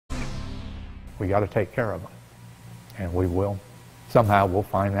We got to take care of them, and we will. Somehow we'll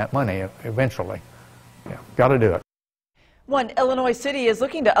find that money eventually. Yeah, got to do it. One Illinois city is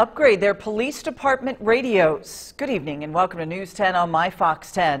looking to upgrade their police department radios. Good evening and welcome to News 10 on my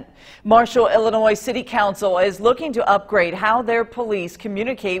Fox 10. Marshall, Illinois City Council is looking to upgrade how their police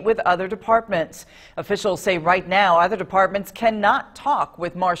communicate with other departments. Officials say right now other departments cannot talk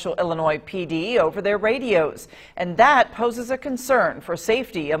with Marshall, Illinois PD over their radios, and that poses a concern for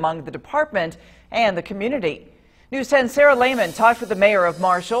safety among the department and the community. News 10's Sarah Lehman talked with the mayor of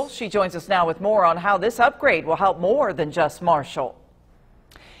Marshall. She joins us now with more on how this upgrade will help more than just Marshall.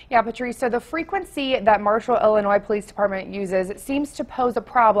 Yeah, Patrice, so the frequency that Marshall, Illinois Police Department uses seems to pose a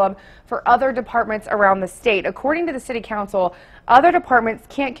problem for other departments around the state. According to the City Council, other departments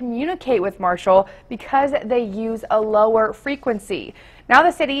can't communicate with Marshall because they use a lower frequency. Now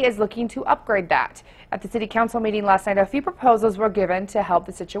the city is looking to upgrade that. At the City Council meeting last night, a few proposals were given to help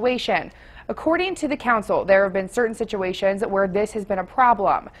the situation. According to the council, there have been certain situations where this has been a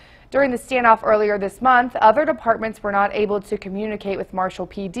problem. During the standoff earlier this month, other departments were not able to communicate with Marshall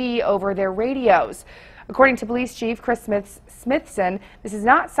PD over their radios. According to Police Chief Chris Smithson, this is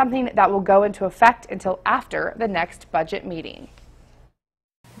not something that will go into effect until after the next budget meeting.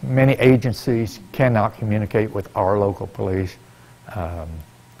 Many agencies cannot communicate with our local police.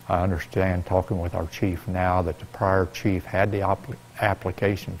 I understand, talking with our chief now, that the prior chief had the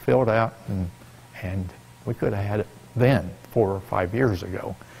application filled out, and we could have had it then 4 or 5 years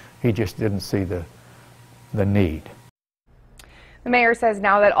ago. He just didn't see the need. The mayor says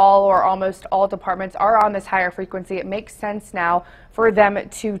now that all or almost all departments are on this higher frequency, it makes sense now for them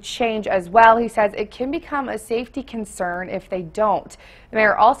to change as well. He says it can become a safety concern if they don't. The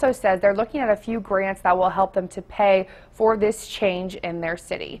mayor also says they're looking at a few grants that will help them to pay for this change in their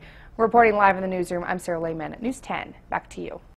city. Reporting live in the newsroom, I'm Sarah Lehman, News 10. Back to you.